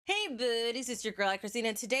buddies, it's your girl AyChristene,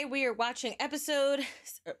 and today we are watching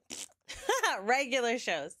regular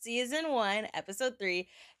show, season 1, episode 3,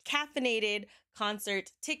 Caffeinated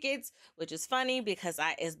concert tickets, which is funny because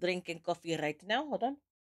I is drinking coffee right now. Hold on.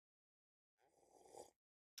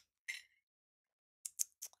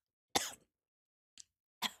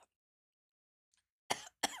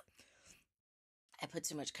 I put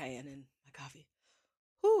too much cayenne in my coffee.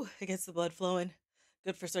 Whew, it gets the blood flowing.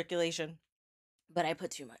 Good for circulation. But I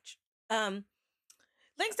put too much.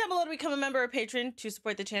 Links down below to become a member or patron to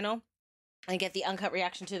support the channel and get the uncut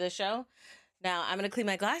reaction to the show. Now, I'm going to clean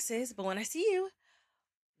my glasses, but when I see you,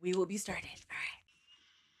 we will be started.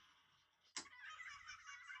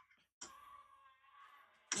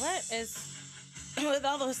 All right. What is with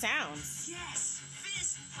all those sounds? Yes,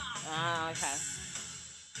 fist pump. Oh, okay.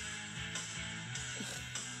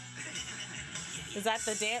 Is that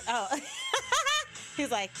the dance? Oh.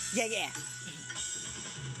 He's like, yeah.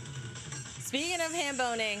 Speaking of hand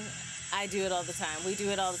boning, I do it all the time. We do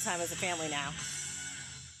it all the time as a family now.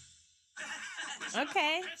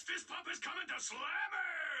 Okay. This fist pump is coming to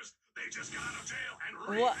Slammers. They just got out of jail and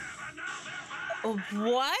rehab, and now they're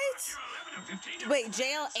back. What? Wait,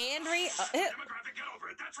 jail and Demographic, get over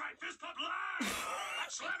it. That's right, fist pump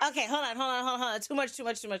live. Okay, hold on. Too much.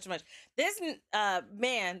 This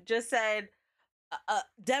man just said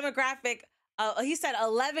demographic. He said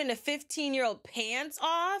 11 to 15-year-old pants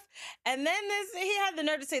off, and then he had the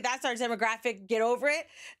nerve to say that's our demographic. Get over it.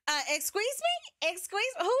 Excuse me.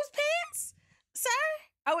 Whose pants, sir?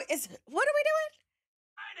 Oh, what are we doing?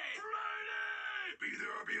 Friday. Be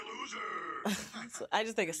there or be a loser. I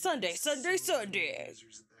just think it's Sunday.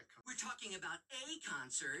 We're talking about a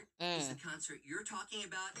concert. Is the concert you're talking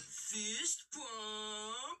about fist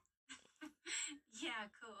pump? Yeah,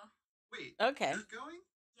 cool. Wait, Okay. you're going?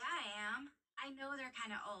 Yeah, I am. I know they're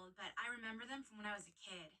kind of old, but I remember them from when I was a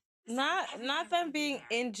kid. Not them being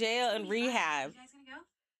in jail and rehab. You guys gonna go?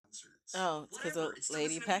 Concerts. Oh, it's because of Whatever, it's to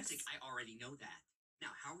Lady listen to Pecs. music. I already know that.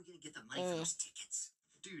 Now, how are we gonna get the money for those tickets?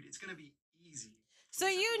 Dude, it's gonna be easy. So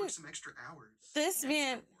just have to you- work some extra hours. This Extra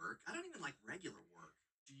man. work? I don't even like regular work.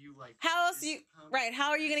 Do you like How else fist you? pump? Right.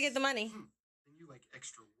 How are you gonna get the money? And you like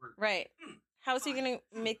extra work. Right. How is he gonna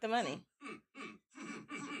make the money?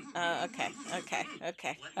 Okay.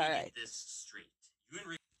 Let All me right. get this straight. You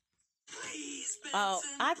and Please, Oh,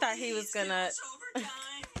 Benson, I thought he was please give gonna us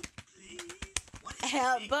overtime, please. What is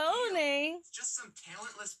help the big deal? boning. It's just some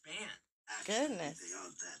talentless band. Goodness. They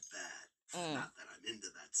aren't that bad. Mm. Not that I'm into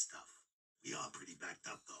that stuff. We are pretty backed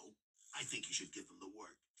up, though. I think you should give them the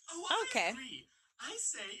work. Oh, I Okay. agree. I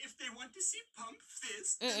say if they want to see Pump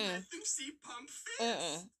Fist, Mm-mm. then let them see Pump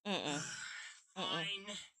Fist.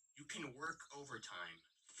 Fine. You can work overtime.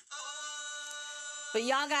 But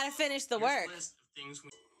y'all gotta finish the Here's a work. list of things we...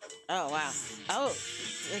 Oh wow. Oh,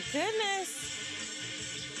 goodness.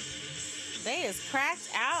 They is cracked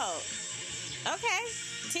out. Okay.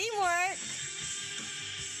 Teamwork.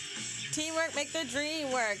 Teamwork make the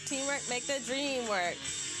dream work. Teamwork make the dream work.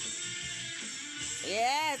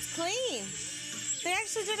 Yeah, it's clean. They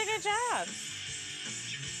actually did a good job.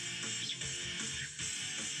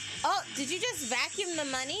 Oh, did you just vacuum the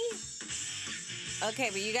money? Okay,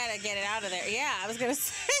 but you gotta get it out of there. Yeah, I was gonna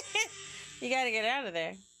say. You gotta get it out of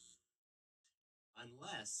there.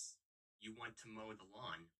 Unless you want to mow the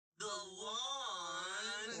lawn. The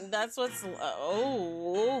lawn? That's what's...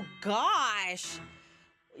 Oh, gosh.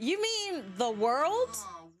 You mean the world?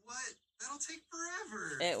 Oh, what? That'll take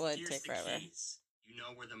forever. It would Here's take the forever. keys. You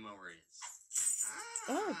know where the mower is.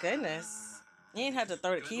 Oh, goodness. You didn't have to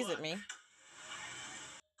throw the Good keys luck. at me.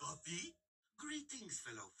 Coffee? Greetings,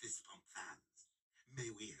 fellow fist pump fans. May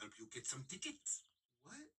we help you get some tickets?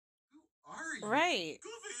 What? Who are you? Right.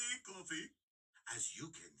 Coffee. As you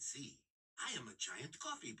can see, I am a giant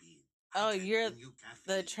coffee bean. Oh, I can you're bring you caffeine.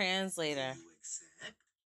 the translator. Do you accept?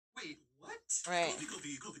 Wait, what? Right.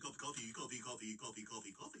 Coffee.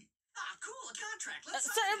 Ah, cool, a contract. Let's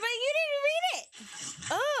Sir, sign it. but you didn't read it.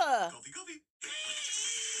 Ugh. Coffee.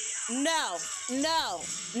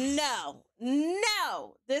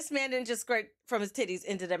 No. This man didn't just squirt from his titties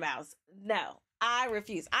into the mouth. No, I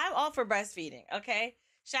refuse. I'm all for breastfeeding, okay?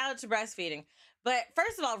 Shout out to breastfeeding. But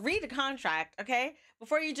first of all, read the contract, okay?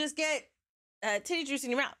 Before you just get titty juice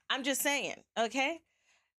in your mouth. I'm just saying, okay?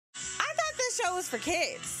 I thought this show was for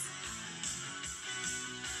kids.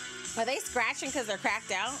 Are they scratching because they're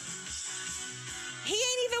cracked out? He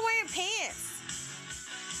ain't even wearing pants.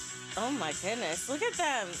 Oh my goodness. Look at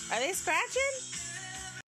them. Are they scratching?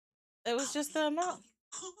 It was just the amount.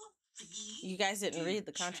 You guys didn't read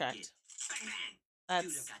the contract. Bang, bang.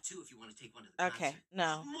 Dude, That's I've got two if you want to take one to the okay. concert.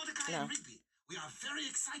 No. Mordecai No. and Rigby. We are very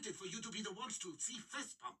excited for you to be the ones to see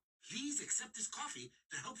Fist Pump. Please accept this coffee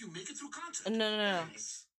to help you make it through concert. No.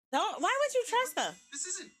 Yes. Don't. Why would you trust them? This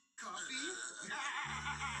isn't coffee.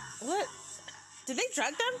 What? Did they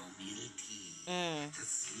drug them? The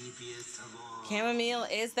sleepiest of all. Chamomile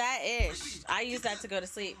is that ish. I use that to go to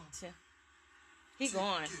sleep too. He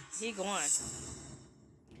gone.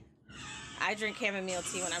 I drink chamomile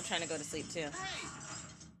tea when I'm trying to go to sleep too.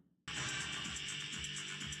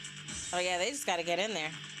 Oh yeah, they just gotta get in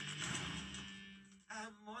there.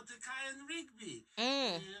 Mordecai and Rigby.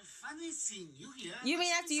 Funny seeing you here. You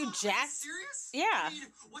mean after you jacked? Serious? Yeah. I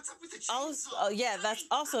mean, what's up with the Oh, chainsaw? oh yeah, that's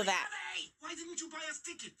also that. Why didn't you buy us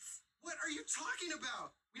tickets? What are you talking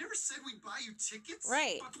about? We never said we'd buy you tickets.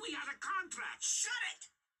 Right. But we had a contract. Shut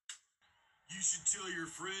it! You should tell your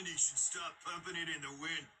friend he should stop pumping it in the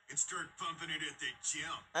wind and start pumping it at the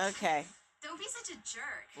gym. Okay. Don't be such a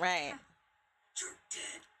jerk. Right. You're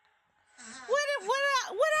dead. What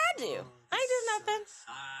I do? I ain't do nothing.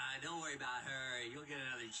 Don't worry about her. You'll get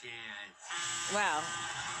another chance. Wow.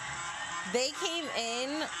 They came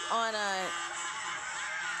in on a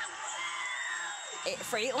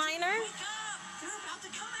Freightliner. Wake up! They're about to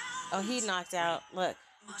come out. Oh, he knocked out. Look.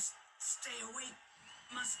 Must stay awake.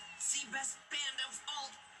 Must see best band of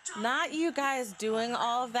all time. Not you guys doing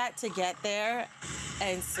all of that to get there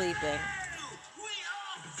and sleeping. We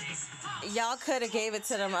are Fist Pump. Y'all could have gave it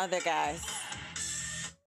to them other guys.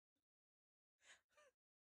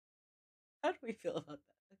 How do we feel about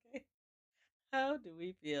that? Okay. How do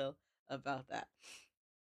we feel about that?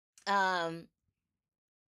 I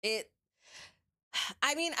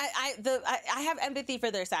mean, I have empathy for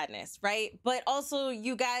their sadness, right? But also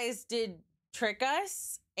you guys did trick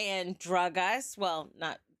us and drug us. Well,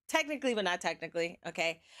 not technically, but not technically.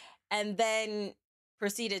 Okay. And then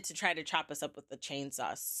proceeded to try to chop us up with the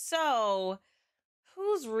chainsaw. So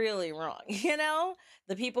who's really wrong? You know,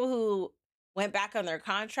 the people who went back on their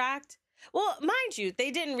contract. Well, mind you,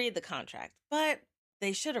 they didn't read the contract, but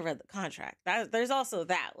they should have read the contract. There's also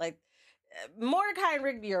that. Like, Mordecai and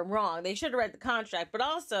Rigby are wrong. They should have read the contract, but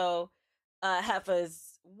also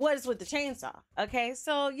Heffa's what is with the chainsaw? Okay,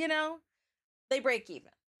 so, you know, they break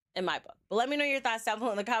even in my book. But let me know your thoughts down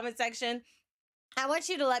below in the comment section. I want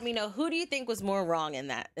you to let me know, who do you think was more wrong in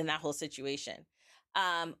that whole situation?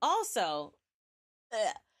 Also,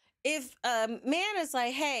 if a man is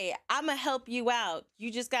like, hey, I'm gonna help you out,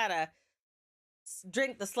 you just gotta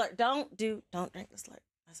drink the slurp. Don't drink the slurp.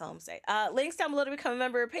 That's all I'm saying. Links down below to become a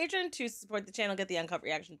member or patron to support the channel, get the uncut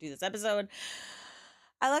reaction to this episode.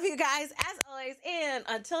 I love you guys as always, and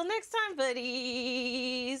until next time,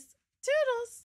 buddies. Toodles.